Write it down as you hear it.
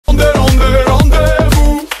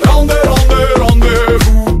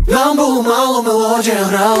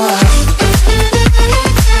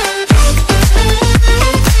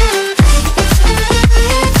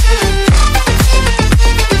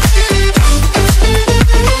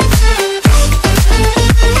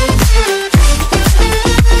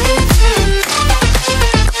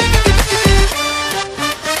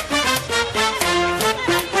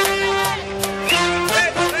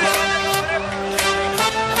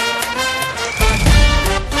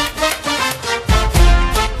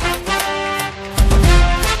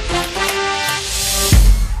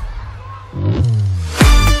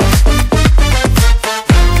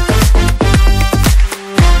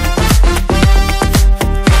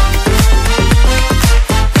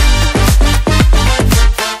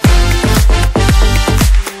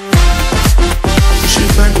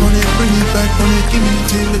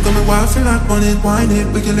on it, wine it.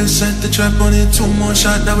 We can let's set the trap on it. Two more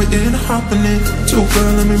shots, now we in a hop on it. Two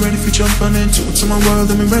girl, let me ready for jump on it. Two to my world,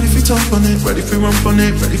 let me ready for top on it. Ready for rump on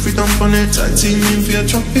it, ready for dump on it. Tag team in for your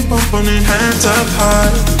drop it bump on it. Hands up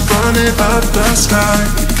high, run it up the sky.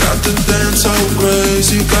 You got the dance so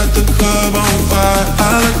crazy, you got the club on fire.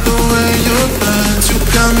 I like the way you dance, you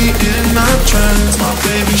got me in a trance. My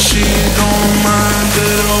baby, she don't mind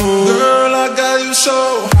at all. Girl, I got you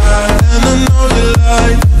so high, and I know you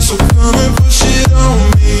like. So come and push it on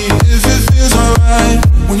me, if it feels alright.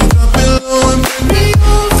 When you drop it low and bring me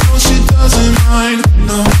up, no, she doesn't mind.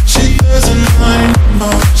 No, she doesn't mind. No,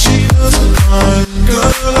 she doesn't mind.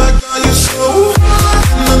 Girl, I got you so high,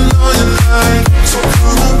 and I know you like. So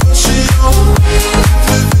come and push it on me, if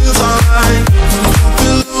it feels alright. When you drop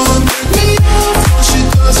it low and bring me up, no, she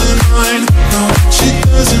doesn't mind. No, she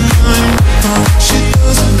doesn't mind. No, she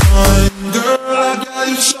doesn't mind. Girl, I got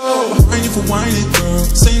you so. Whine you for whining, girl.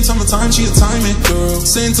 Same time of time, she a time it, girl.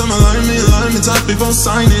 Same time align me, type before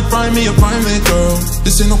sign it. Prime me, apply me, girl.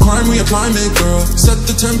 This ain't no crime, we apply me, girl. Set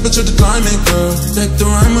the temperature to climate, girl. Take the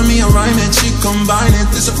rhyme with me, I rhyme it. She combine it,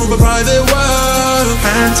 this is for a private world.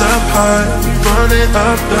 Hands up high, we run it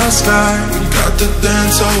up the sky. You got the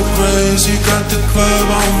dance so crazy, you got the club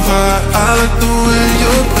on fire. I like the way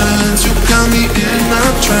you dance, you got me in a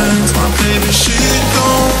trance. My baby, she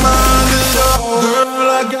don't mind it all. Girl,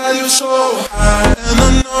 I got you so high, and I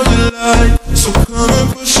know you like. So come and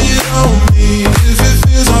push it on me, if it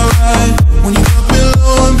feels alright. When you drop it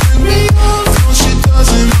low and bring me up, no, she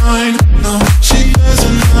doesn't mind. No, she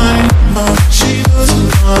doesn't mind. No, she doesn't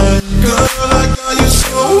mind. Girl, I got you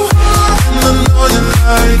so high, and I know you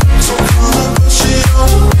like. So come and push it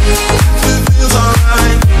on me, if it feels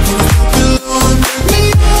alright. When you drop it low and bring me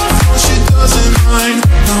up, no, she doesn't mind.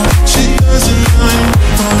 No, she doesn't mind.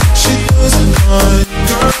 No, she doesn't mind.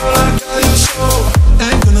 Girl, I got you so.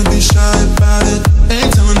 Ain't gonna be shy about it.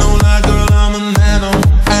 Ain't telling no lie, girl, I'm an animal.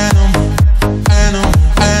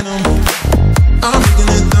 I'm breaking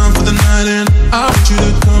it down for the night, and I want you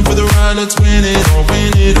to come for the ride. Let's win it all,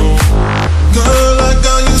 win it all. Girl, I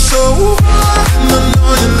got you so high, and I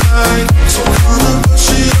know you like. So come and push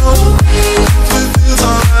it on me, if it feels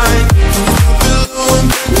alright. Don't drop it low and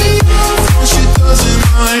bring me up, no, she doesn't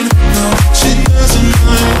mind. No, she doesn't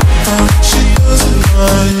mind. No, she doesn't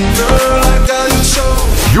mind. Girl, I got you so.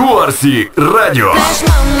 URC Radio. Знаєш,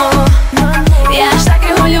 мамо, я ж так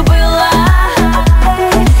його любила.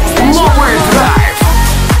 Новий драйв.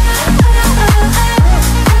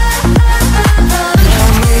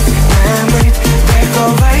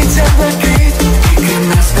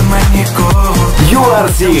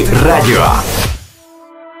 URC Radio.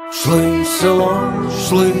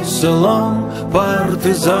 Шли селом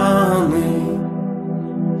партизани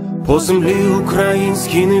по землі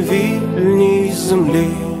українській, невільній землі.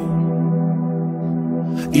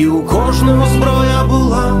 І у кожного зброя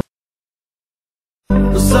була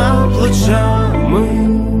за плечами,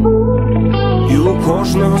 і у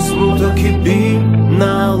кожного смуток і біль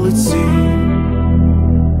на лиці.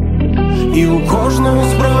 І у кожного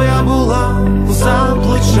зброя була за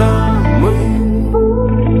плечами,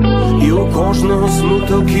 і у кожного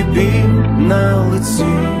смуток і біль на лиці.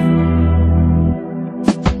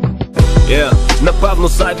 Напевно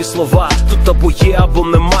зайві слова тут або є, або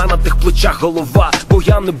нема на тих плечах голова. Бо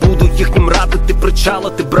я не буду їхнім радити,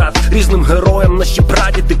 причалити, брат. Різним героям наші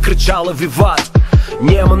прадіди кричали віват.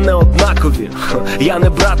 Ні, ми не однакові, я не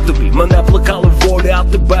брат тобі. Мене плекали в волі, а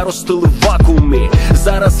тебе ростили в вакуумі.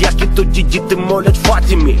 Зараз, як і тоді, діти молять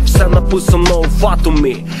Фатімі. Все написано у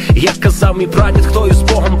фатумі. Як казав мій прадід, хто із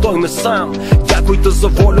Богом, той не сам. Дякуйте за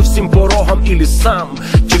волю всім порогам і лісам.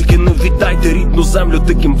 Тільки не віддайте рідну землю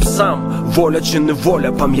диким псам. Воля чи не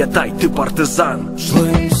воля, пам'ятай, ти партизан.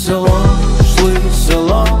 Шли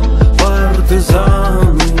селом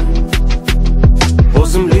партизани по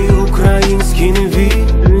землі українській,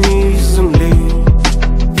 невільній землі.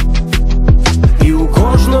 І у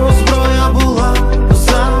кожного зброя була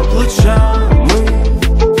за плечами,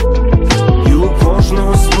 і у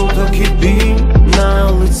кожного смуток і біль на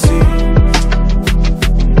лиці.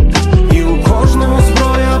 І у кожного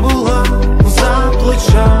зброя була за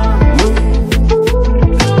плечами,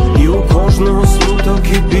 і у кожного смуток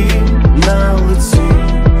і біль на лиці.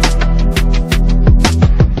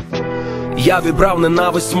 Я вібрав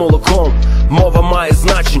ненависть молоком. Мова має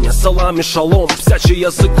значення, салам і шалом. Псячий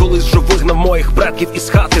язик колись вже вигнав моїх предків із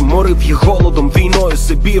хати. Морив їх голодом, війною,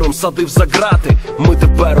 Сибіром, садив за грати. Ми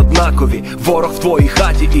тепер однакові, ворог в твоїй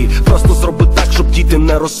хаті. І просто зроби так, щоб діти не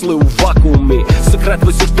не росли у вакуумі. Секрет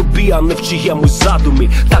весь у тобі, а не в чиємусь задумі.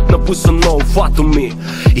 Так написано у фатумі.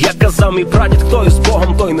 Як казав мій прадід, хто із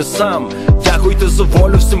Богом, той не сам. Дякуйте за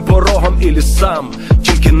волю всім порогам і лісам.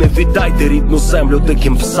 Тільки не віддайте рідну землю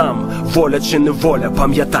диким псам. Воля чи не воля,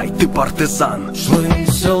 пам'ятай, ти партизан. Шли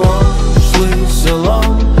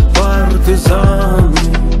селом партизани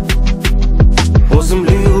по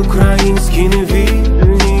землі українській,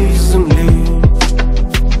 невільній землі.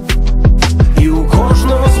 І у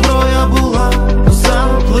кожного зброя була за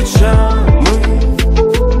плечами,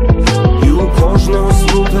 і у кожного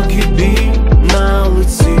смуток і біль на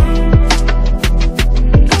лиці.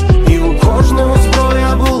 І у кожного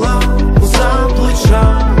зброя була за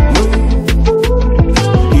плечами,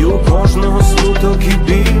 і у кожного смуток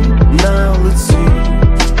і біль на лиці.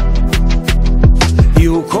 І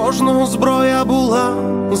у кожного зброя була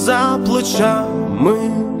за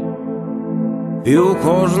плечами, і у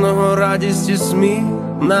кожного радість і сміх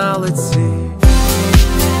на лиці.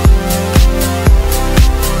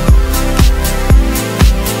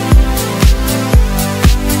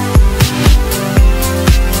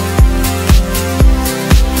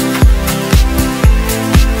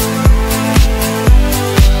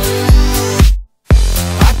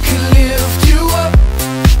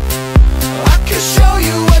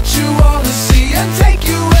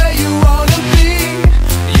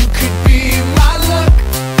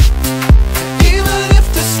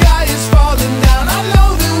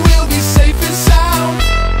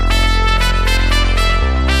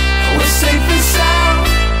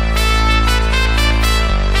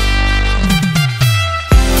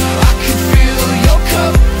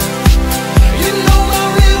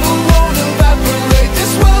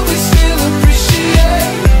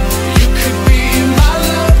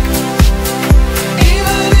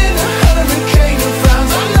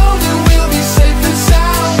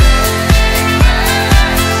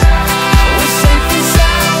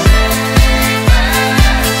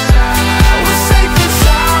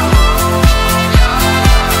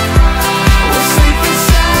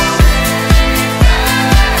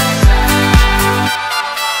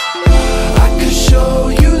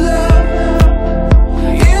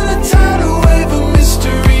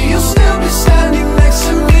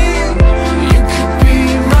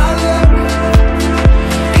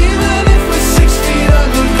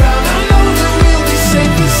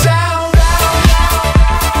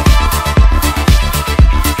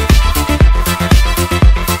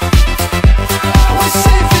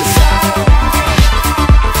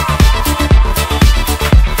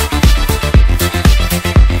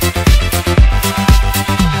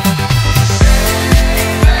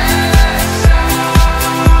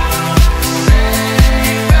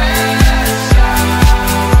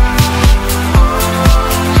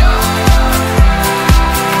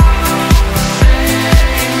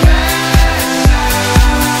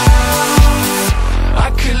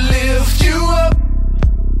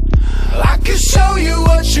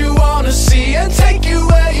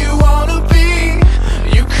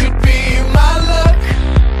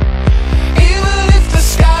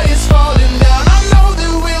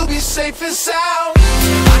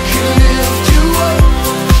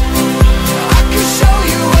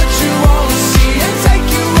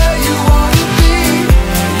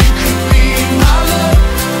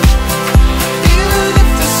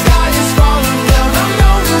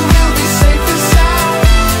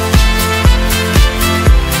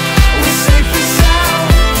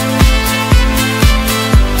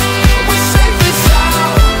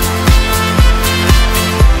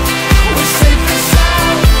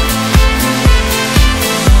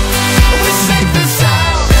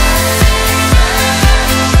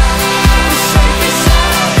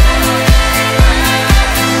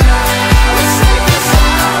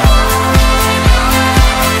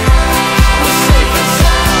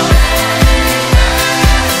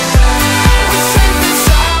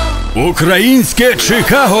 Українське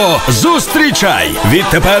Чикаго, зустрічай!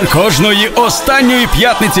 Відтепер кожної останньої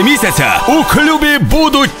п'ятниці місяця у клубі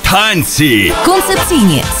будуть танці.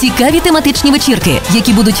 Концепційні, цікаві тематичні вечірки,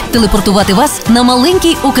 які будуть телепортувати вас на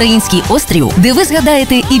маленький український острів, де ви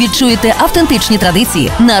згадаєте і відчуєте автентичні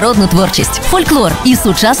традиції, народну творчість, фольклор і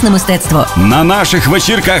сучасне мистецтво. На наших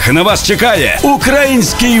вечірках на вас чекає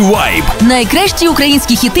український вайб. Найкращі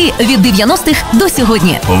українські хіти від 90-х до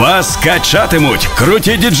сьогодні. Вас качатимуть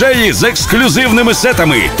круті діджеї з ексклюзивними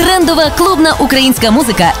сетами, трендова клубна українська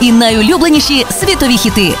музика і найулюбленіші світові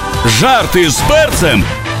хіти. Жарти з перцем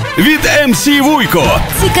від МС Вуйко.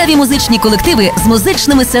 Цікаві музичні колективи з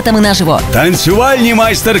музичними сетами наживо. Танцювальні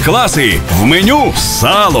майстер-класи. В меню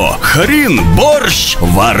сало, хрін, борщ,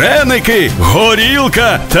 вареники,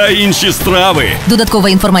 горілка та інші страви. Додаткова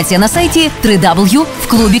інформація на сайті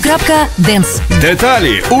www.vklubi.dance.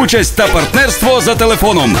 Деталі, участь та партнерство за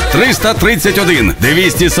телефоном 331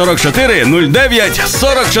 244 09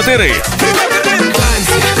 44.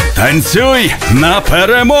 Танцюй на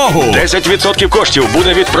перемогу! 10% коштів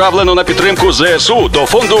буде відправлено на підтримку ЗСУ до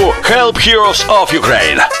фонду Help Heroes of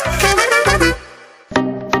Ukraine.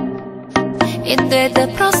 Іди ти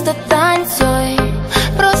просто танцюй,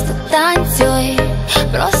 просто танцюй,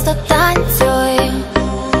 просто танцюй.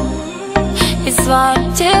 І своє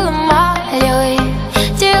тіло малюй,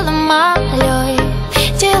 тіло малюй,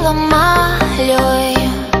 тіло малюй.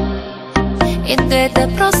 Іди ти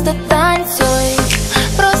просто танцюй,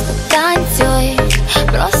 просто танцюй,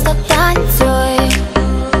 просто танцюй.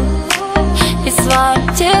 І своє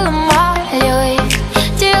тіло малюй,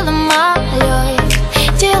 тіло малюй,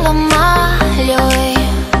 тіло малюй.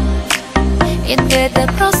 Іди ти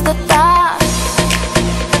просто так.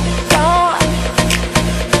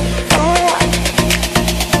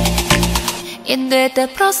 Іди ти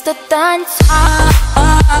просто танцюй.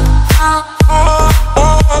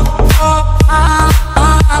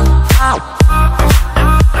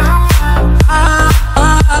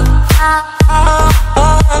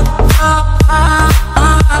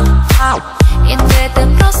 Іди ти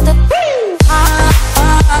просто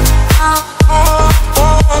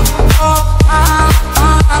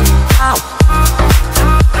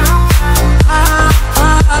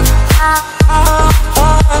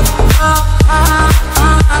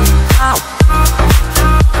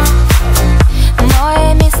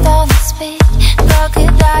моє місто не спить,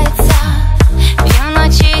 прокидається, і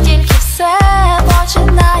вночі тільки все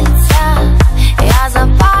починається. Я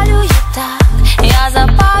запалюю так, я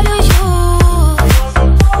запалюю.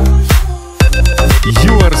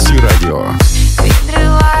 URC Radio.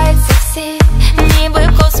 Відриваються всі, ніби в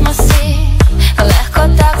космосі. Легко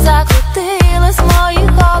так закрутилось в моїй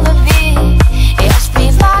голові. Я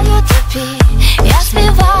співаю тобі, я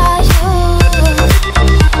співаю.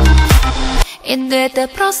 Іди ти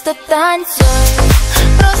просто танцюй,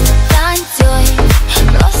 просто танцюй,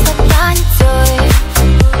 просто танцюй.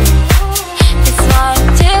 І своє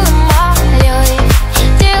тіло малюй,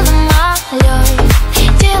 тіло малюй,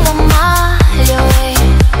 тіло малюй.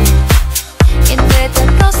 Іди ти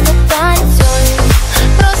просто танцюй,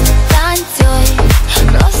 просто танцюй,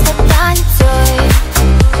 просто танцюй.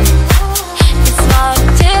 І своє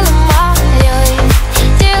тіло малюй,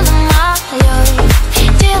 тіло малюй,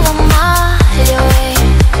 тіло малюй.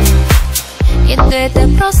 Іди ти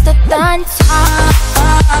просто танцюй.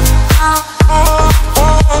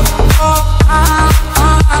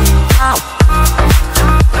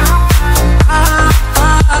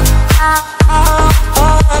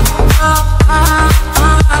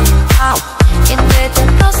 Іди ти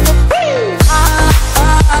просто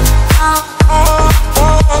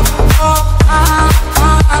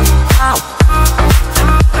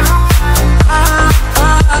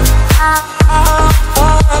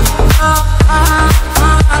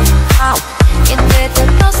іди ти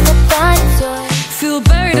просто танцюй. Feel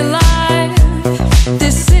buried alive.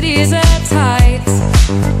 This city is at tight,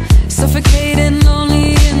 suffocating, lonely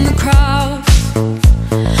in the crowd.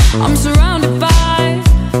 I'm surrounded by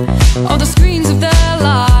all the screens of their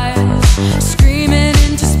lives, screaming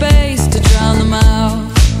into space to drown them out.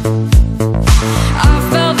 I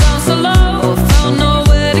fell down so low, felt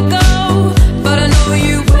nowhere to go, but I know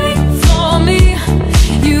you wait for me,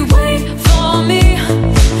 you wait for me.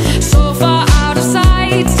 So far out of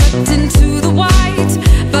sight, sucked into the white,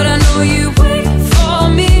 but I know you wait for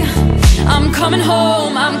me. I'm coming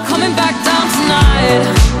home, I'm coming back down tonight,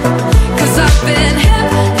 'cause I've been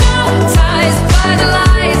hypnotized by the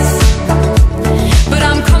lights. But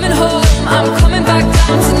I'm coming home, I'm coming back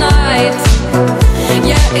down tonight.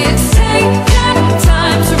 Yeah, it's taken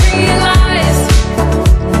time to realize,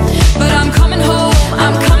 but I'm coming home,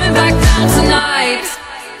 I'm coming back down tonight.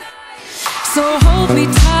 So hold me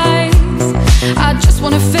tight, I just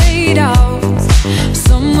wanna fade out,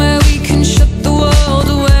 somewhere we can shut the world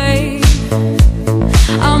away.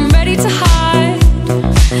 I'm ready to hide,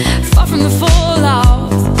 far from the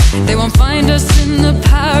fallout. They won't find us in the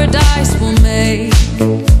paradise we'll make.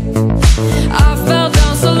 I fell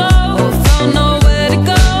down so low, felt nowhere to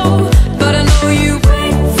go,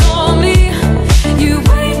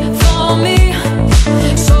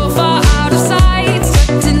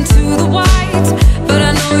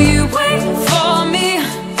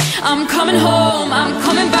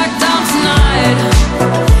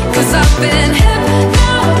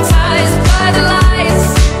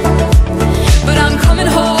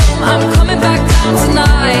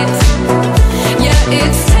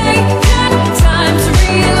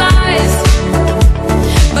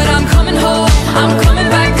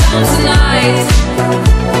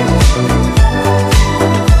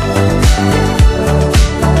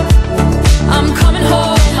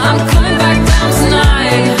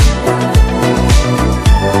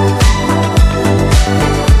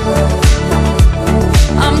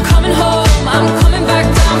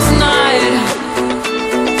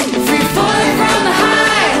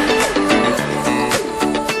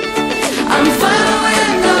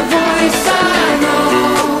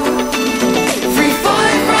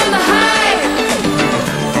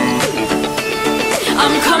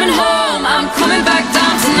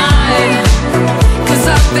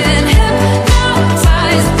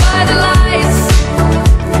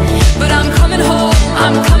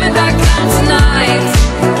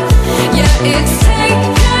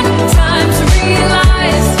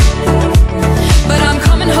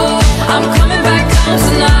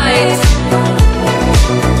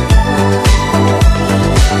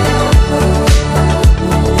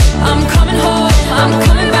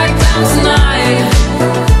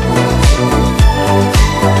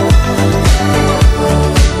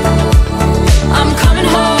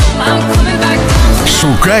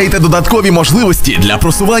 Шукаєте додаткові можливості для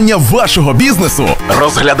просування вашого бізнесу?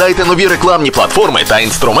 Розглядаєте нові рекламні платформи та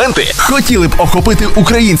інструменти? Хотіли б охопити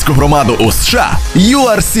українську громаду у США?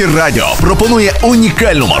 URC Radio пропонує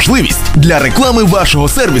унікальну можливість для реклами вашого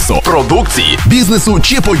сервісу, продукції, бізнесу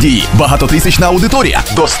чи події. Багатотисячна аудиторія,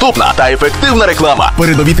 доступна та ефективна реклама,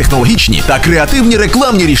 передові технологічні та креативні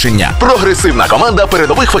рекламні рішення, прогресивна команда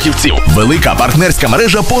передових фахівців, велика партнерська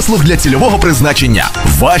мережа послуг для цільового призначення.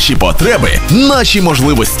 Ваші потреби, наші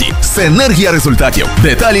можливості. Синергія результатів.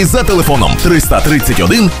 Деталі за телефоном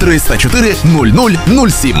 331 304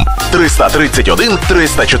 0007. 331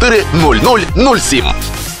 304 0007.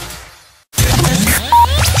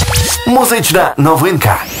 Музична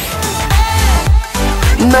новинка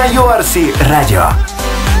на URC Radio.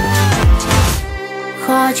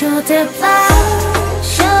 Хочу тепла,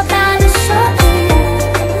 щоб радісно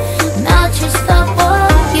ночі з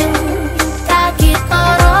тобою, такі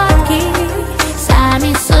короткі,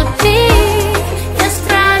 самі собі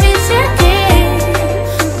яскраві зірки,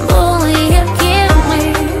 були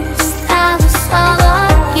гіркими, стали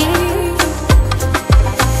солодкі.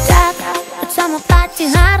 Так, у цьому платі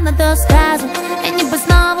гарно до сказу, я ніби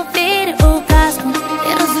знову вірю у казку.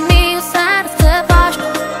 Я розумію, зараз це важко,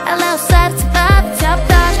 але у серці бавиться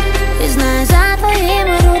пташка. І знаю, за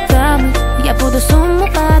твоїми руками я буду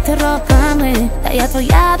сумувати роками, та я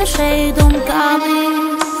твоя душа і думками.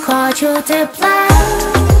 Хочу тепла,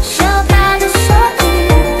 щоб радісно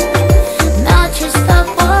ночі з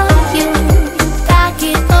тобою,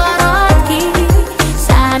 такі короткі,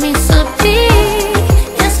 самі собі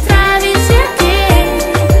яскраві зірки,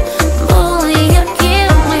 були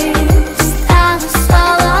гіркими, стали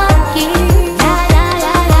солодкі.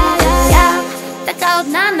 Я така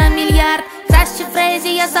одна на мільярд, краще в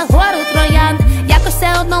фрезі я за гору троянд. Якось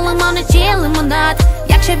все одно лимони чи лимонад,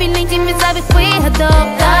 якщо вільний дім від зайвих вигадок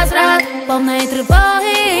та зрад, повної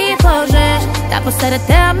тривоги і пожеж, та посеред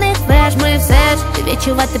темних веж ми все ж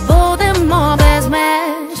відчувати будемо без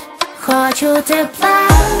меж. Хочу тепла,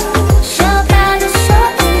 щоб радісно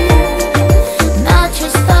ночі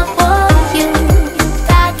з тобою,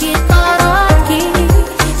 такі короткі,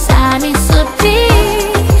 самі собі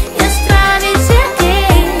яскраві зірки,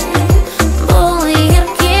 були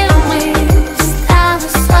гіркими, стали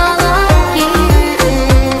солодкі.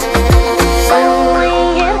 Були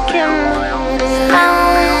гіркими,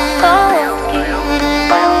 стали солодкі.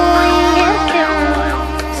 Були гіркими,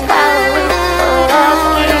 стали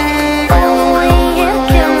солодкі. Були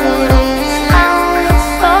гіркими, стали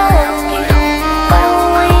солодкі.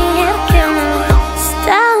 Були гіркими,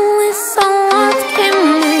 стали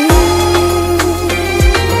солодкими.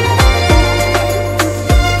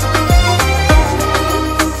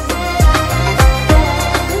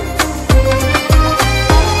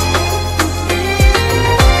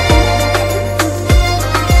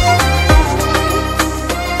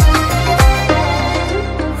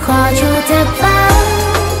 Хочу тепла,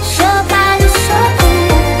 щоб радісно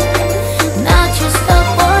ночі з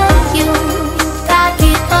тобою,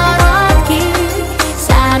 такі короткі,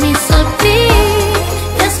 самі собі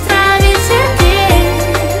яскраві зірки,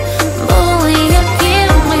 були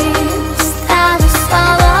гіркими, стали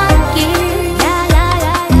солодкі.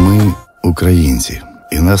 Ми українці,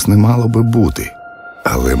 і нас не мало би бути.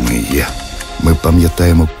 Але ми є. Ми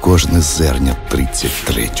пам'ятаємо кожне зерня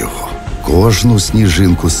 33-го, кожну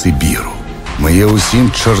сніжинку Сибіру. Ми є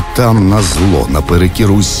усім чортам на зло,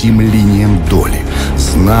 наперекір усім лініям долі.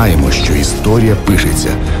 Знаємо, що історія пишеться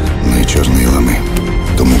не чорнилами.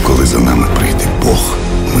 Тому, коли за нами прийде Бог,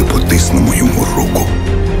 ми потиснемо йому руку.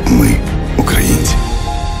 Ми українці.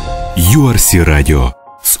 URC Radio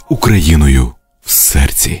з Україною в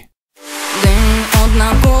серці. День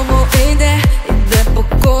однаково іде по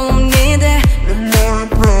колу ніде. Немає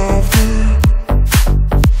правди.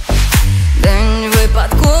 День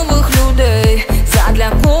випадкових людей,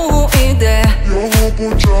 задля кого іде. Його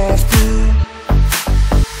почав ти.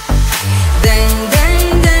 День,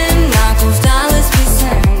 наковтались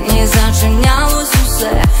пісень, і зачинялось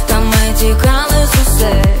усе, та ми тікали з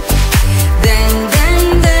усе. День,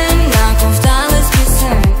 наковтались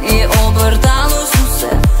пісень, і оберталось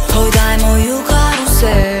усе,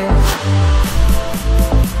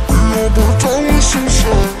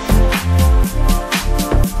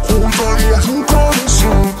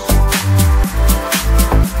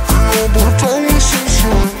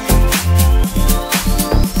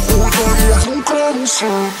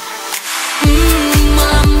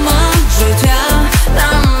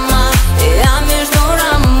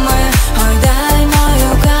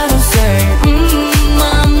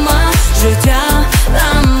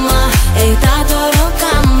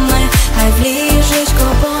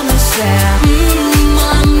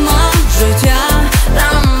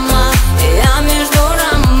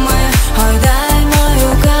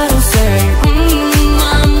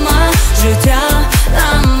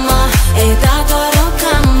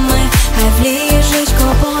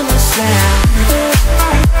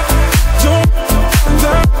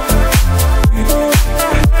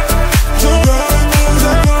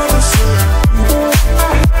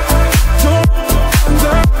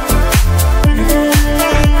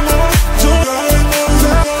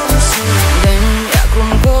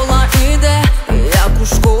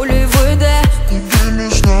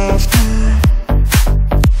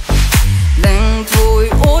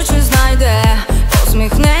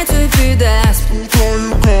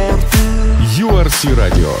 URC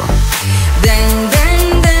Radio. День,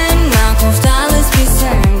 день, день, наковтались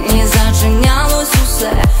пісень і зачинялось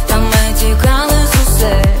усе, та ми тікали з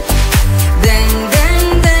усе. День,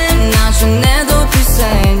 день, день, наче не до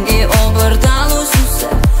пісень, і оберталось усе.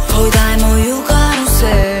 Ой, дай мою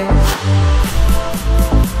карусель.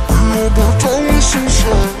 І оберталось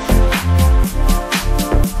усе.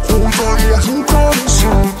 Ой, дай мою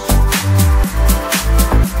карусель.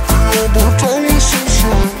 І оберталось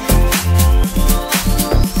усе.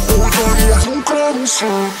 Ой, дай мою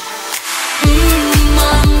карусель.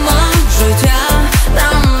 Мама, життя,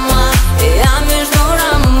 драма, я між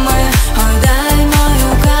дурами. Ой, дай мою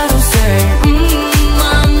карусель.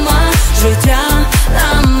 Мама, життя,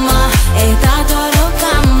 драма, і тато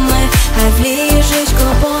руками, хай в ліжечко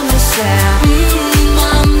понесе.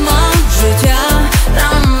 Мама, життя,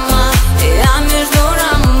 драма, я між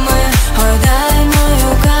дурами. Ой, дай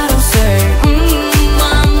мою карусель.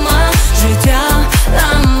 Мама, життя,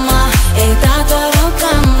 драма, і тато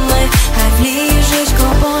руками, хай в ліжечко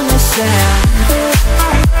понесе.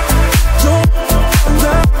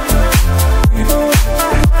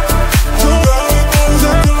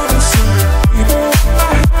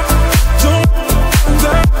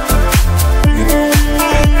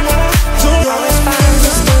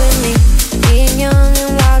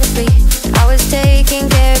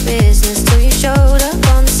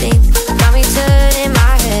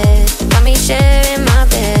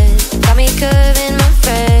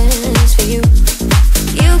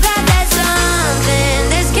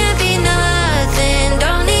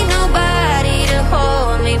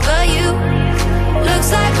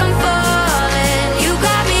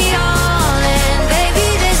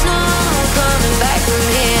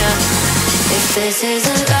 This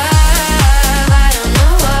isn't love, I don't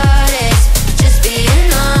know what is. Just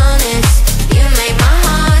being honest, you make my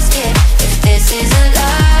heart skip. If this isn't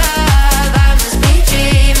love, I must be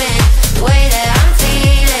dreaming. The way that I'm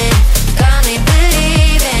feeling got me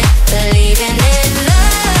believing, believing in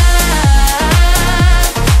love,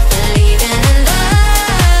 believing in love.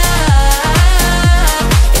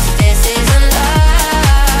 If this isn't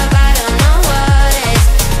love, I don't know what is.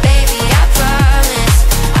 Baby, I promise,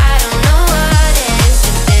 I don't know what is.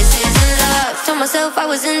 If this isn't love, told myself I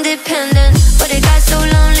was independent, but it got so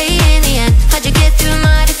lonely in the end. How'd you get through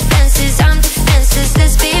my defenses? I'm defenseless,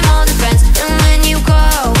 let's be more than friends. And when you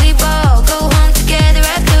call, we both go home together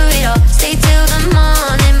after it all. Stay till the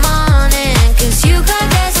morning, morning, cause you got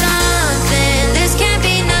that something. This can't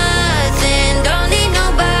be nothing, don't need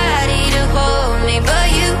nobody to hold me but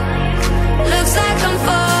you. Looks like I'm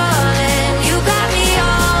falling, you got me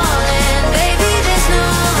all in. Baby, there's no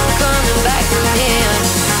coming back from here.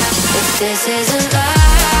 If this isn't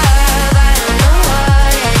love, I don't know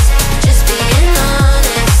what is. Just being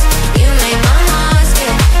honest, you make my heart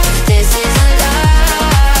skip. If this isn't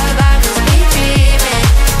love, I must be dreaming.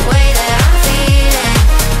 The way that I'm feeling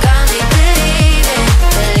got me believing,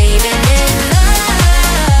 believing in love,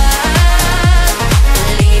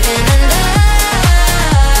 believing in love.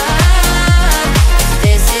 If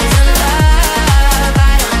this isn't love,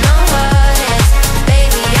 I don't know what is.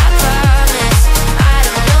 Baby, I promise, I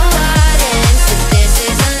don't know what is. If this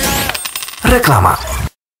isn't love. Реклама.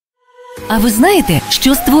 А ви знаєте,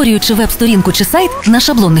 що створюючи веб-сторінку чи сайт на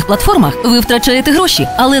шаблонних платформах, ви втрачаєте гроші,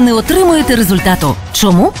 але не отримуєте результату.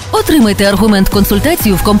 Чому? Отримайте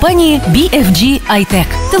аргумент-консультацію в компанії BFG iTech.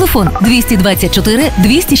 Телефон 224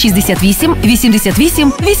 268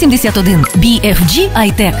 88 81. BFG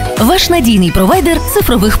iTech. Ваш надійний провайдер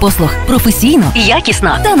цифрових послуг. Професійно,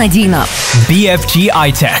 якісно та надійно. BFG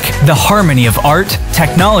iTech. The harmony of art,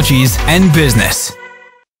 technologies and business.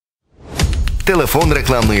 Телефон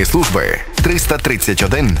рекламної служби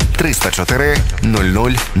 331 304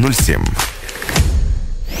 0007.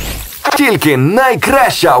 Тільки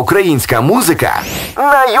найкраща українська музика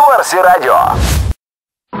на URC Radio.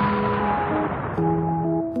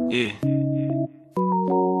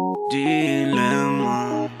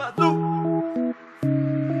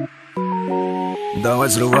 Давай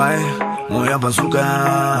зривай, моя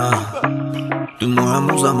базука. Ти моя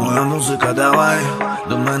муза, моя музика, давай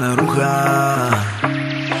до мене руха.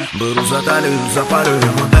 Беру за талію,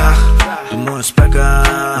 запалюємо дах. Ти моя спека.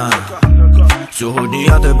 Сьогодні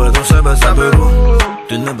я тебе до себе заберу.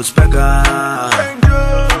 Ти небезпека.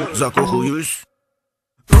 Закохуюсь.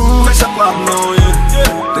 Рухайся плавно,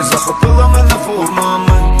 ти захопила мене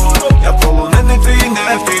формами. Я полонений, твій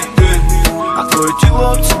не втікти, а твоє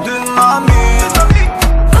тіло це динаміт.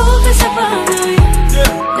 Рухайся плавно,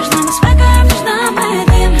 ти ж небезпека між нами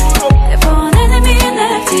дим. Ти полонений, мій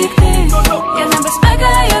не втікти, я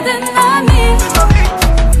небезпека, я динаміт.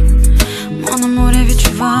 Бо на морі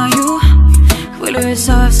відчуваю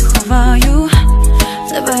совість ховаю,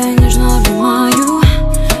 тебе ніжно обіймаю,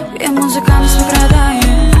 і музика нас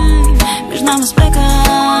викрадає, між нами спека,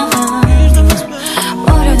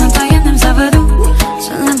 поглядом таємним заведу,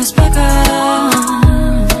 це небезпека,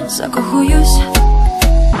 закохуюсь.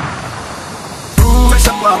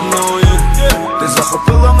 Рухайся плавною, ти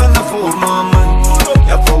захопила мене формами,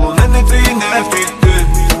 я полонений, ти не втікти,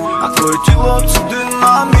 а твоє тіло це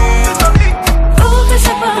динаміт.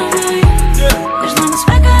 Рухайся плавною, між нами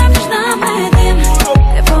спека, між нами дим,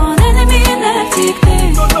 ти полонений, мій не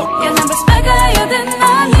втікти, я небезпека, я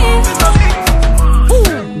динаміт.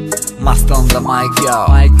 Master on the mic,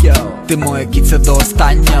 yo. Ти моя кіця до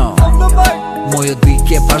останнього, моє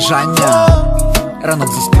дике бажання.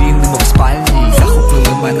 Ранок зустрінемо в спальні,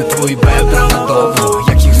 захопили мене твої бедра надовго.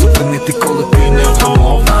 Як їх зупинити, коли ти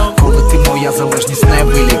невгамовна, коли ти моя залежність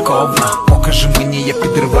невиліковна. Покажи мені, як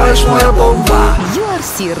підриваєш моя бомба.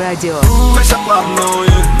 URC Radio. Рухайся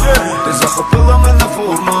плавною, ти захопила мене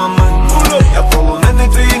формами, я полонений,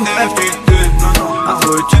 ти не втікти, а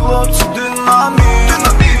твоє тіло це динаміт.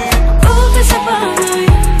 Рухайся плавною,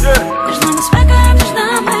 між нами спека, між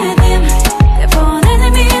нами дим, ти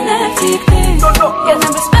полонений, мій не втікти, я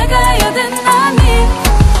небезпека, я динаміт.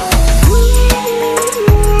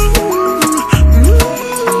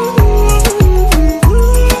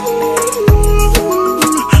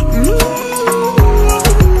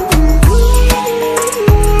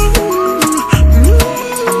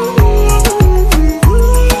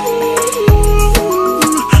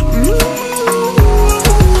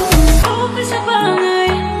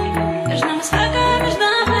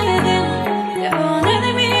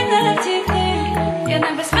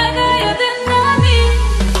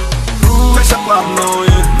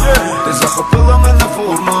 Ти захопила мене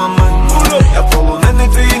формами, я полонений,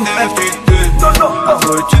 ти не втікти, а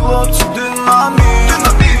твоє тіло це динаміт.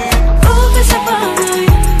 Рухайся плавною,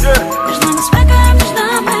 між нами спека, між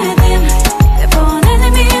нами дим, ти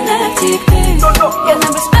полонений, мій не втікти, я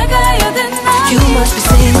небезпека, я динаміт. You must be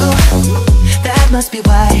single, that must be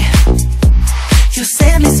why you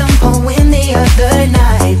sent me some poem the other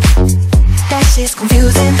night. That shit's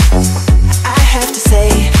confusing, I have to say.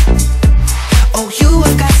 Oh, you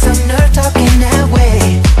have got some nerve talking that way.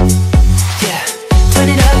 Yeah, turn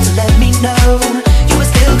it up to let me know you would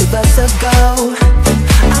still give us a go.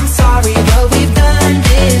 I'm sorry, but we've done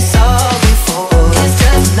this all before. It's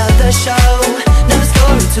just another show, another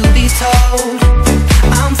story to be told.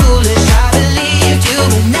 I'm foolish, I believed you,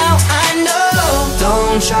 but now I know.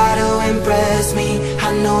 Don't try to impress me, I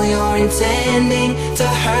know you're intending to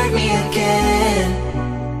hurt me again.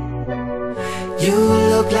 You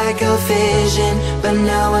look like a vision, but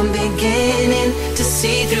now I'm beginning to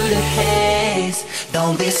see through the haze.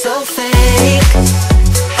 Don't be so fake.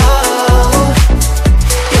 Oh,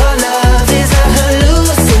 your love is a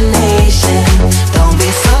hallucination. Don't be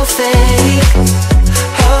so fake.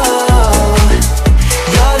 Oh,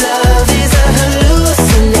 your love is a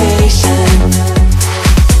hallucination.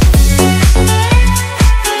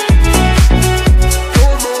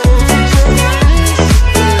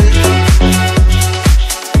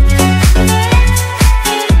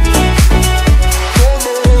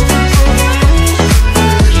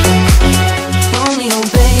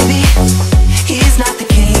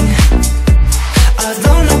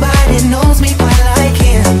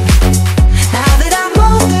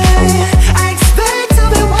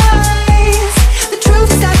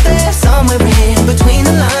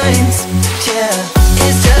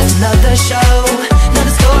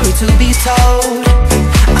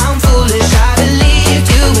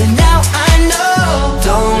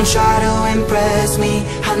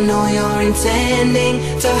 Intending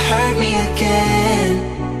to hurt me again.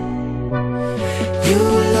 You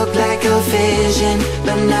look like a vision,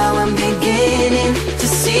 but now I'm beginning to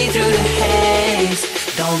see through the haze.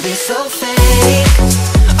 Don't be so fake.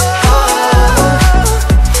 Oh,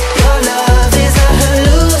 your love is a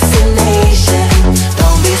hallucination.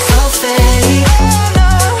 Don't be so fake.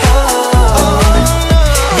 Oh,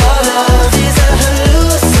 your love is a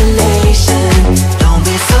hallucination. Don't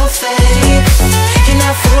be so fake. You're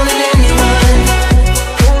not fooling anyone.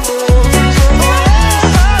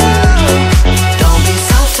 Don't be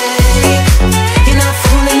so fake. You're not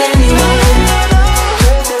fooling anyone.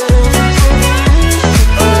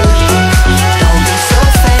 Don't be so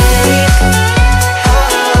fake.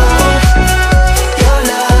 Oh, your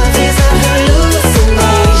love is a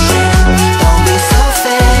hallucination. Don't be so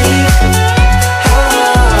fake. Oh,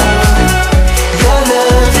 your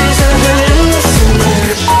love is a hallucination.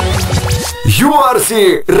 URC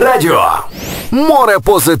Radio. Море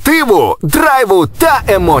позитиву, драйву та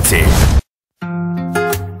емоцій.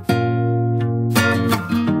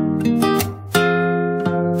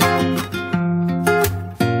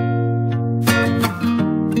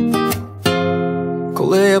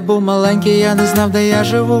 був маленький, я не знав, де я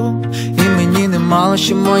живу. І мені не мало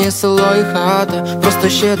ще моє село і хата. Просто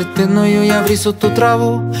ще дитиною я вріс у ту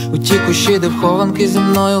траву. У ті кущі, де в хованки зі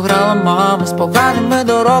мною грала мама. З поганими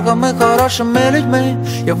дорогами, хорошими людьми.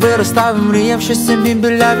 Я виростав і мріяв щось собі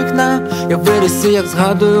біля вікна. Я виріс і як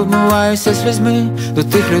згадую, вмиваюся слізьми. До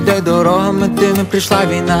тих людей дорогами тими прийшла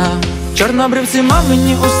війна. Чорнобривці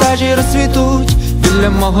мамині у сажі розцвітуть біля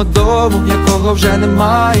мого дому, якого вже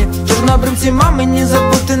немає. Чорнобривці мамині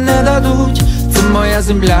забути не дадуть. Це моя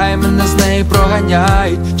земля і мене з неї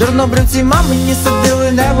проганяють. Чорнобривці мамині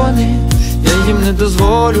садили не вони. Я їм не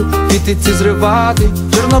дозволю квіти ці зривати.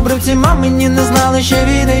 Чорнобривці мамині не знали ще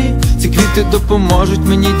війни. Ці квіти допоможуть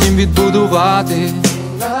мені дім відбудувати.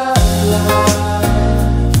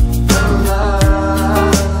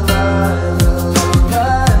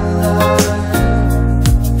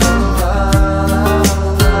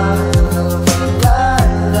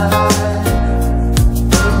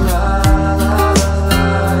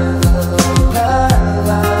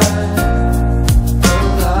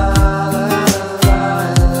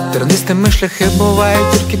 Тернистими шляхи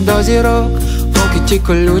бувають тільки до зірок. Поки ті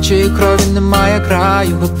колючі і крові немає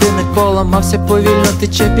краю. Годинник поламався, повільно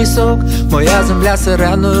тече пісок. Моя земля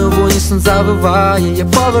сиреною в унісон завиває. Я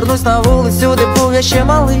повернусь на вулицю, де був я ще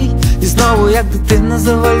малий. І знову, як дитина,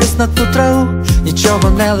 завалюсь на ту траву. Нічого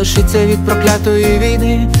не лишиться від проклятої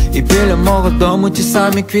війни. І біля мого дому ті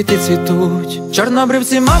самі квіти цвітуть.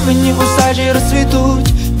 Чорнобривці мамині у сажі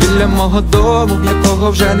розцвітуть біля мого дому,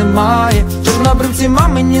 якого вже немає. Чорнобривці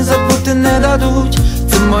мамині забути не дадуть.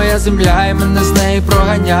 Це моя земля і мене з неї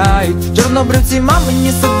проганяють. Чорнобривці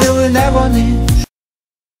мамині садили не вони.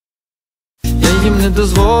 Я їм не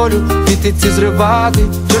дозволю квіти ці зривати.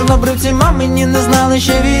 Чорнобривці мамині не знали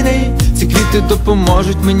ще війни. Ці квіти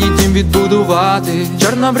допоможуть мені дім відбудувати.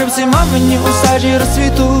 Чорнобривці мамині у сажі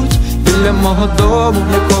розцвітуть біля мого дому,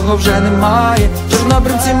 якого вже немає.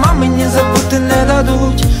 Чорнобривці мамині забути не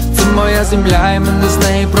дадуть. Це моя земля і мене з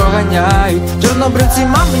неї проганяють. Чорнобривці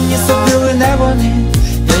мамині садили не вони.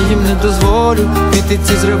 Я їм не дозволю квіти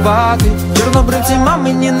ці зривати. Чорнобривці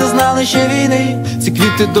мамині не знали ще війни. Ці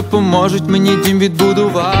квіти допоможуть мені дім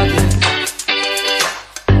відбудувати.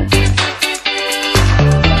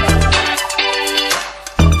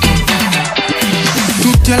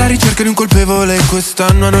 Tutti alla ricerca di un colpevole,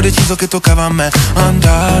 quest'anno hanno deciso che toccava a me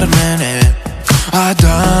andarmene ad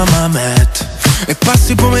Amamet. E passo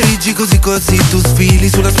i pomeriggi così così, tu sfili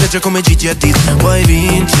sulla spiaggia come Gigi Hadid. Vuoi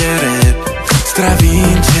vincere,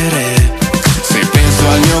 stravincere. Se penso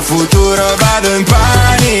al mio futuro vado in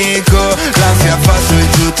panico. L'ansia fa su e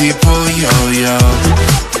giù tipo yo-yo.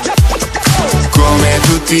 Come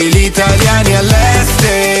tutti gli italiani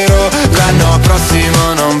all'estero, l'anno prossimo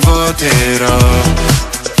non voterò.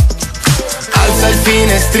 Alza il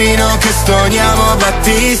finestrino che stoniamo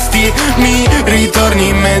Battisti, mi ritorni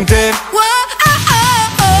in mente.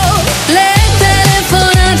 Le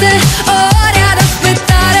telefonate, ore ad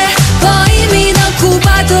aspettare, poi mi da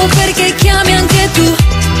occupato perché chiami anche tu.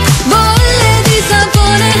 Bolle di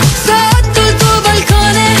sapone sotto il tuo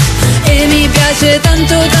balcone. E mi piace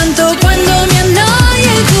tanto tanto quando mi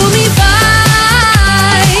annoio e tu mi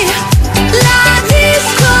fai la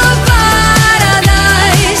disco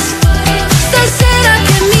paradise. Stasera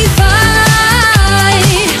che mi fai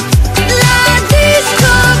la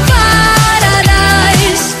disco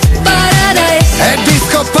paradise. Paradise. È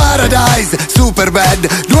disco paradise, super bad.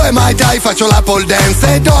 2 Mai Tai, faccio la pole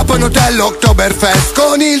dance. E dopo in hotel Oktoberfest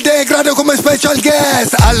con il degrado come special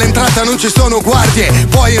guest. All'entrata non ci sono guardie,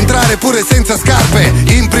 puoi entrare pure senza scarpe.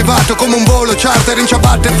 In privato come un volo charter, in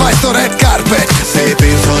ciabatte fai sto red carpet. Se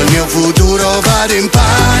penso al mio futuro vado in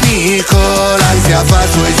panico. L'ansia fa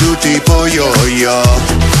su e giù tipo yo-yo.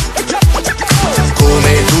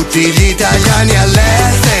 Come tutti gli italiani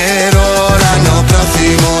all'estero, l'anno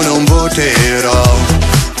prossimo non voterò.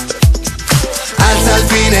 Alza il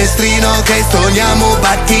finestrino che stoniamo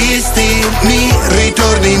Battisti, mi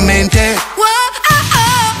ritorni in mente.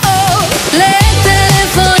 Le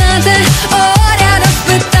telefonate, ore ad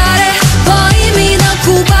aspettare, poi mi da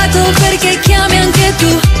occupato perché chiami anche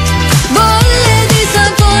tu. Bolle di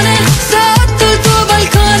sapone sotto il tuo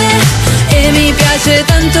balcone. E mi piace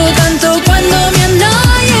tanto tanto quando mi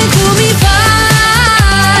annoio e tu mi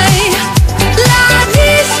fai la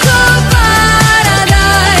disco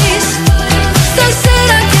paradise.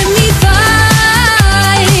 Stasera che mi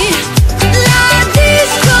fai la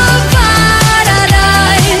disco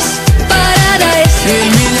paradise. Paradise. Il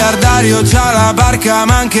miliardario c'ha la barca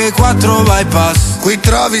ma anche 4 bypass. Qui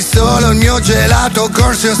trovi solo il mio gelato,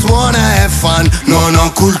 corso suona e fun. Non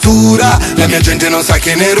ho cultura, la mia gente non sa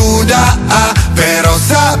che ne ruda, però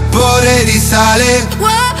sapore di sale.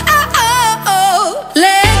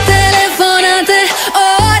 le telefonate,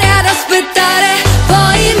 ore ad aspettare,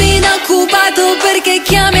 poi mi dà occupato perché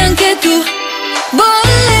chiami anche tu.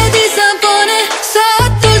 Bolle di sapone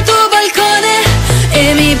sotto il tuo balcone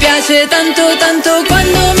e mi piace tanto tanto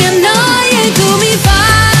quando mi annoi e tu mi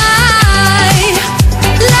fai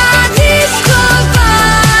la disco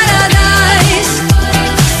paradise.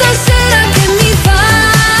 Stasera che mi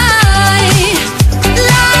fai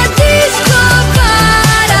la disco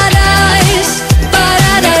paradise,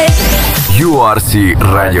 paradise. URC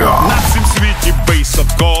Radio. На всім світі бейс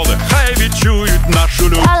обколи, хай відчують нашу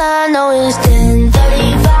любов. All I know is 10:35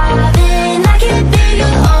 and I can feel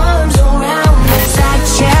your arms around me.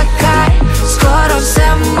 Зачекай, скоро все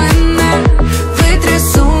мене,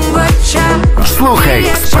 витрясу в очах. Слухай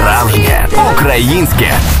справжнє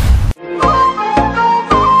українське.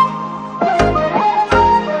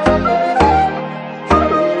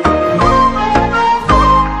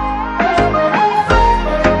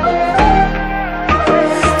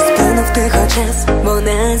 Сплинув тихо час,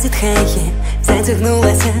 вона зітхає,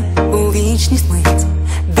 затягнулася у вічність мить.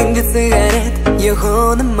 Дим від сигарет,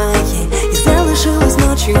 його немає, і залишилась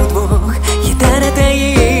ночі удвох. Гітара та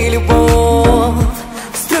її любов.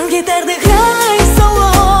 Струн гітарний грай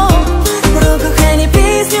соло, про кохання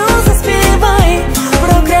пісню заспівай,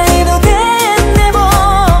 про країну, де небо,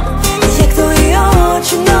 як твої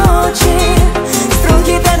очі ночі. Струн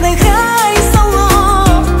гітарний грай соло,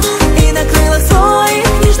 і на крилах своїх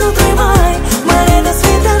ніжно тримай мене до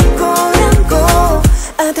світанку ранку,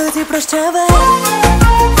 а тоді прощавай.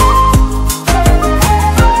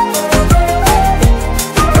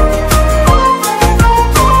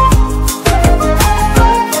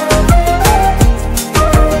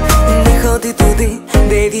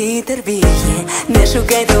 Де вітер віє, не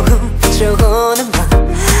шукай того, чого нема,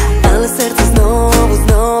 але серце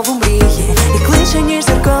знову мріє і кличе, ніж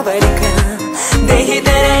зіркова ріка, де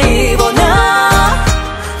гітара і вона.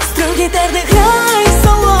 Струн гітарний грай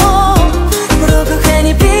соло, про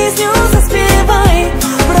кохання пісню заспівай,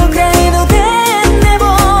 про країну, де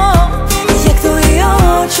небо, як твої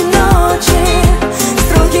очі ночі.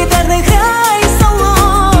 Струн гітарний грай соло,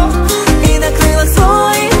 і на крилах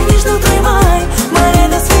своїх ніжно тримай мене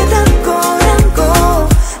до світанку ранку,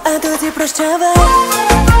 а тоді прощавай.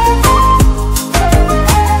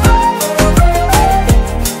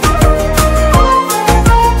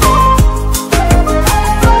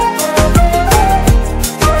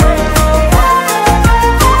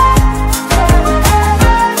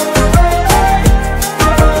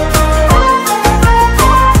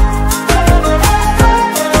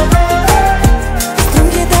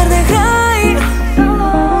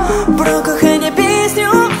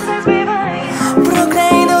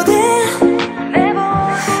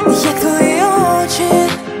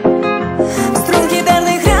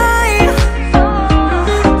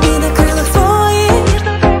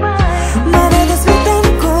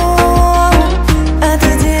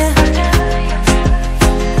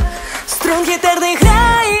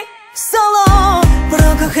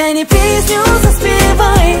 Пісню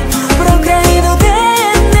заспівай, про країну, де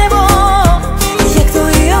небо, як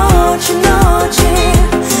твої очі ночі.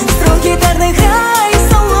 Струн гітарний грай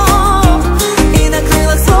соло, і на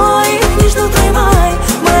крилах своїх ніжно тримай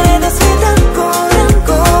мене до світанку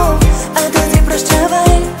ранку, а тоді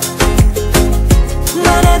прощавай.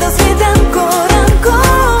 Мене до світанку ранку,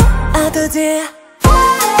 а тоді.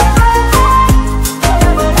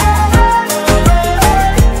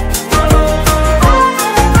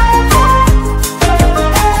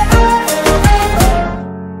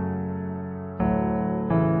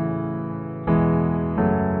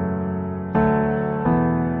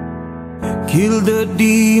 Kill the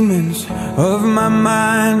demons of my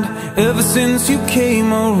mind ever since you came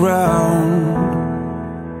around.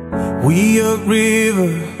 We a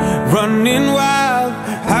river running wild,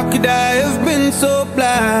 how could I have been so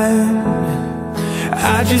blind?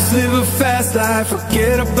 I just live a fast life,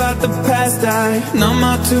 forget about the past. I numb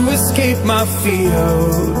out to escape my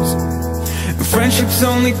fears. Friendships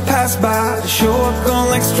only pass by, show up gone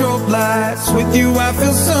like strobe lights. With you I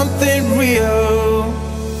feel something real.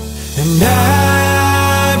 And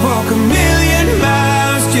I walk a million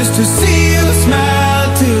miles just to see you smile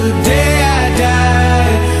till the day I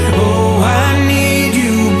die. Oh, I need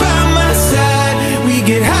you by my side. We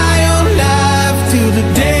get high on life till the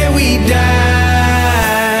day we die.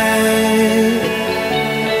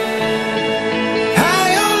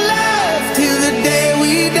 High on life till the day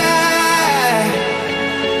we die.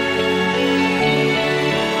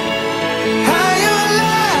 High on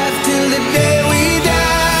life till the day we die.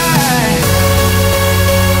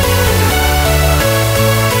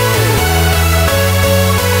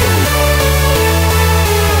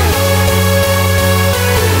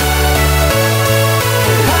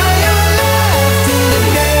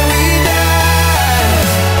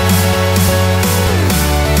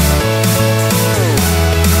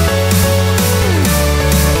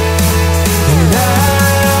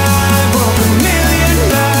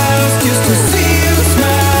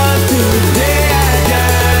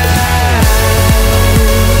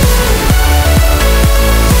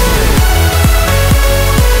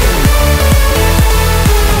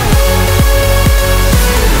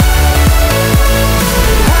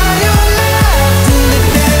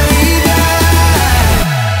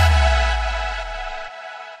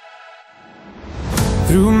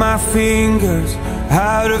 my fingers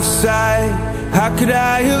out of sight. How could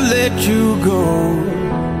I have let you go?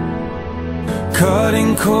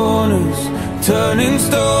 Cutting corners, turning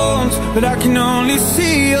stones, but I can only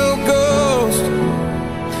see your ghost.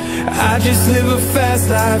 I just live a fast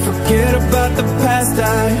life, forget about the past.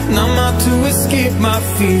 I numb out to escape my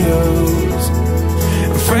fears.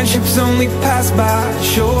 Friendships only pass by,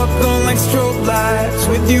 show up on like strobe lights.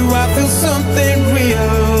 With you I feel something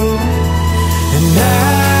real. And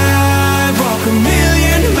I'd walk a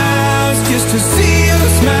million miles just to see you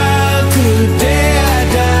smile till the day I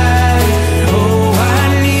die. Oh, I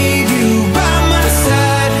need you by my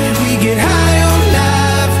side. We get high on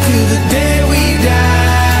life till the day we die.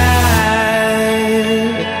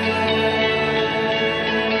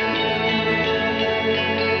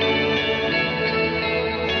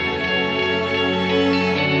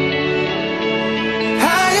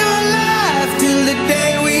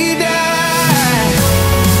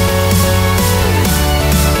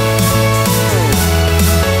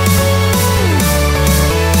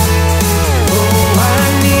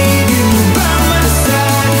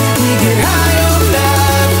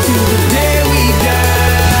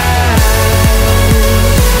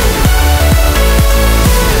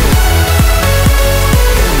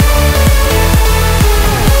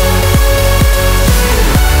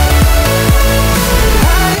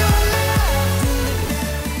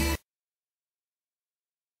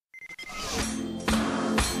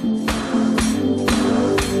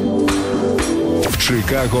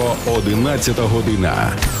 Чикаго, 11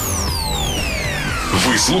 година.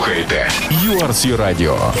 Ви слухаєте URC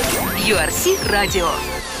Radio. URC Radio.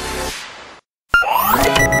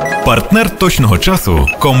 Партнер точного часу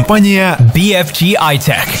 – компанія BFG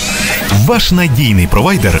iTech. Ваш надійний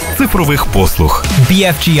провайдер цифрових послуг.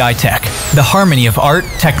 BFG iTech. The harmony of art,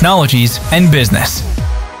 technologies and business.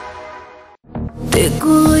 Ти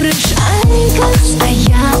куриш айкос, а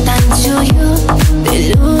я танцюю.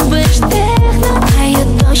 Ти любиш техно, а я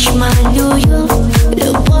дощ малюю.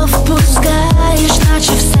 Любов пускаєш,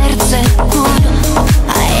 наче в серце кулю.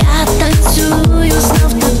 А я танцюю,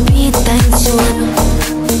 знов тобі танцюю.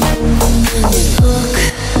 Звук,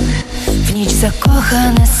 в ніч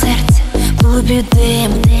закохане серце, в клубі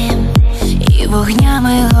дим, і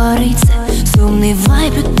вогнями гориться. Сумний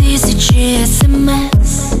вайб і тисячі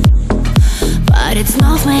смс. Парить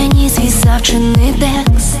знов мені свій завчений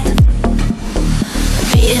текст.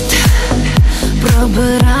 Біт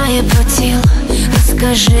пробирає по тілу.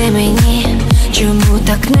 Розкажи мені, чому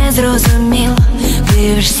так незрозуміло.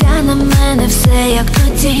 Дивишся на мене все як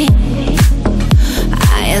тоді,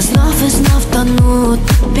 а я знов і знов тону у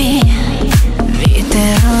тобі.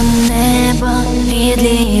 Вітер у небо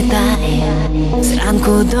відлітає,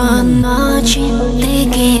 зранку до ночі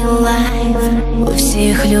дикий лайф. У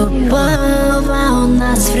всіх любов, а у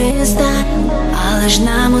нас фрістайл. Але ж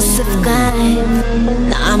нам усе в кайф,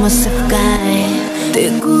 нам усе в кайф.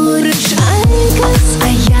 Ти куриш айкос, а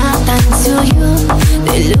я танцюю.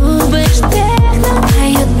 Ти любиш техно, а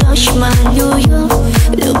я дощ малюю.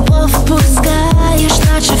 Любов пускаєш,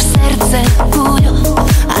 наче в серце кулю.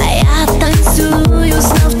 А я танцюю,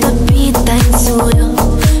 знов тобі танцюю.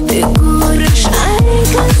 Ти куриш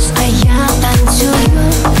айкос, а я танцюю.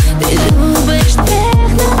 Ти любиш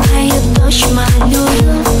техно, а я дощ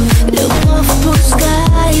малюю. Любов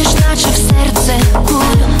пускаєш, наче в серце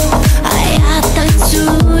кулю. А я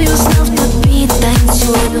танцюю, знов тобі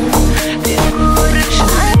танцюю. Ти куриш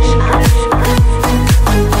айкос.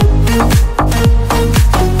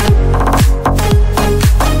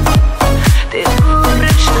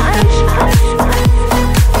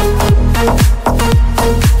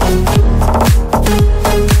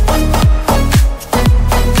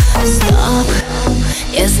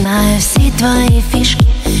 Знаю всі твої фішки,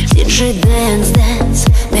 діджей денс,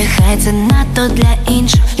 нехай це надто для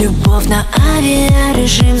інших. Любов на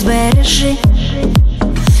авіарежим збережи.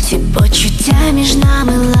 Ці почуття між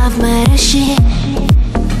нами лав мережі.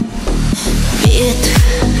 Біт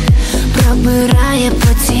пробирає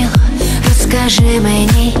по тілу. Розкажи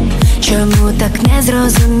мені, чому так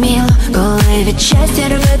незрозуміло. Коли від щастя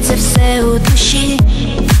рветься все у душі.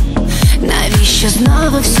 Навіщо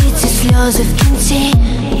знову всі ці сльози в кінці?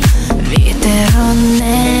 Вітер у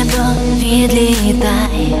небо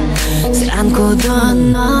відлітає, зранку до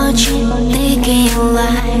ночі дикий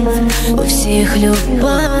лайф. У всіх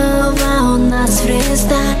любов, а у нас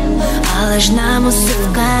фрістайл. Але ж нам усе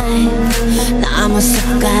в кайф, нам усе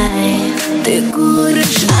в кайф. Ти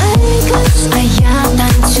куриш айкос, а я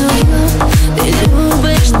танцюю. Ти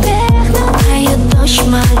любиш техно, а я дощ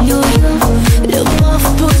малюю. Любов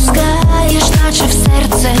пускаєш, наче в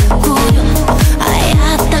серце кулю. А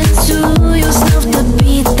я танцюю, знов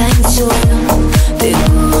тобі танцюю.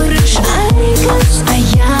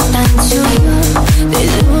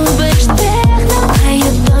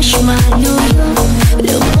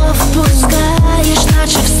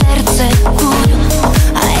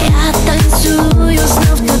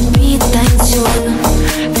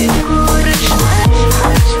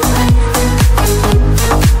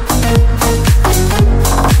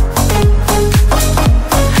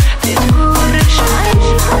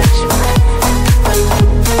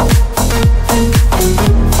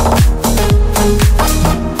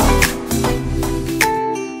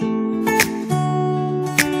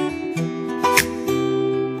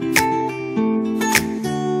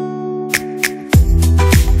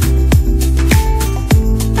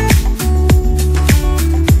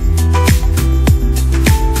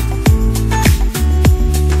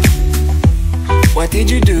 What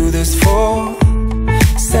did you do this for?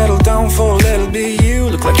 Settle down for a little bit, you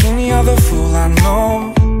look like any other fool I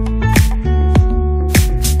know.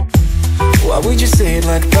 Why would you say it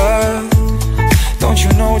like that? Don't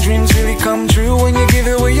you know dreams really come true when you give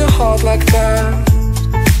away your heart like that?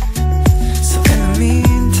 So in the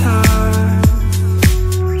meantime,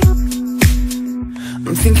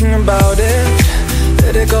 I'm thinking about it.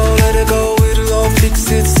 Let it go, it'll all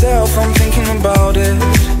fix itself. I'm thinking about it.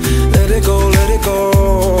 Let it go,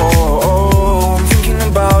 I'm thinking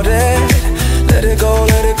about it. Let it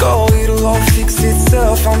go, it'll all fix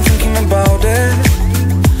itself. I'm thinking about it.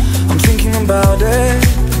 I'm thinking about it.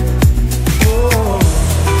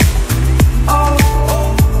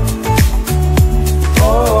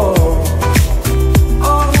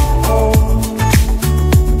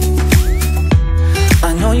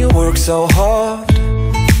 I know you work so hard,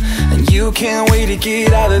 and you can't wait to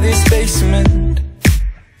get out of this basement.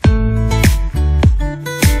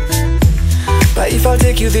 But if I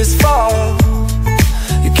take you this far,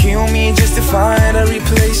 you kill me just to find a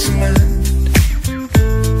replacement.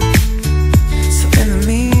 So in the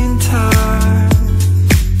meantime,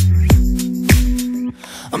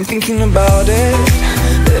 I'm thinking about it.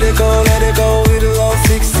 Let it go, it'll all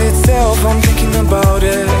fix itself. I'm thinking about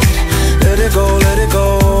it. Let it go,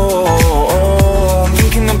 I'm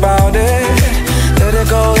thinking about it. Let it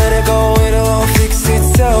go, it'll all fix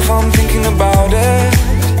itself. I'm thinking about it.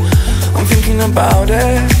 I'm thinking about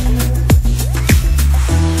it.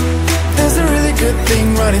 There's a really good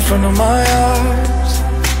thing right in front of my eyes.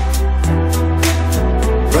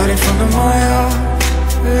 Right in front of my eyes.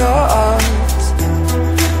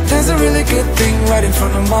 There's a really good thing right in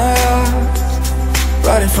front of my eyes.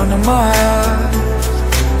 Right in front of my eyes.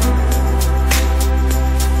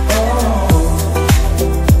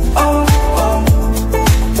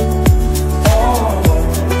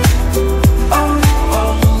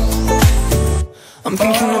 I'm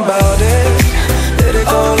thinking about it. Let it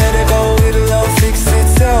go, it'll all fix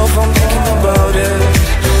itself. I'm thinking about it.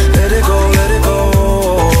 Let it go,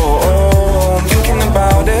 I'm thinking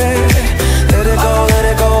about it. Let it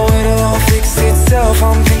go, it'll all fix itself.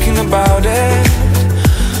 I'm thinking about it.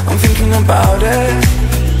 I'm thinking about it.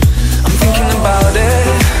 I'm thinking about it.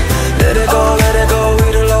 Let it go,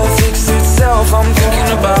 it'll all fix itself. I'm thinking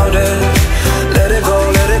about it. Let it go,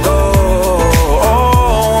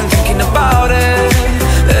 I'm thinking about it.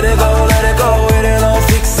 Let it go, it'll all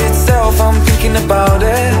fix itself. I'm thinking about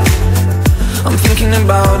it. I'm thinking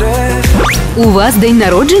about it. У вас день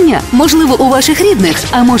народження? Можливо, у ваших рідних?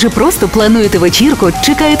 А може просто плануєте вечірку,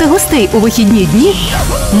 чекаєте гостей у вихідні дні?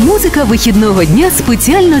 Музика вихідного дня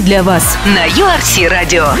спеціально для вас на URC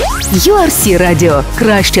Radio. URC Radio.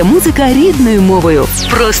 Краща музика рідною мовою.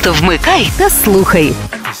 Просто вмикай та слухай.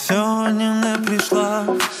 Сьогодні не прийшла,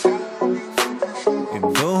 і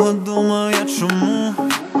довго думав я чому.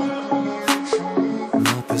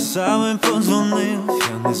 Написав і подзвонив,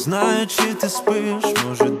 я не знаю, чи ти спиш,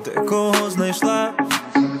 може декого знайшла.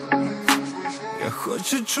 Я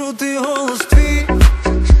хочу чути голос твій,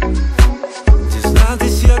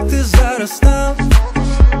 дізнатись, як ти зараз там.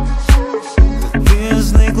 Та ти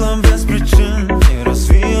зникла без причин і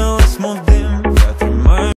розвіялась, мов дим.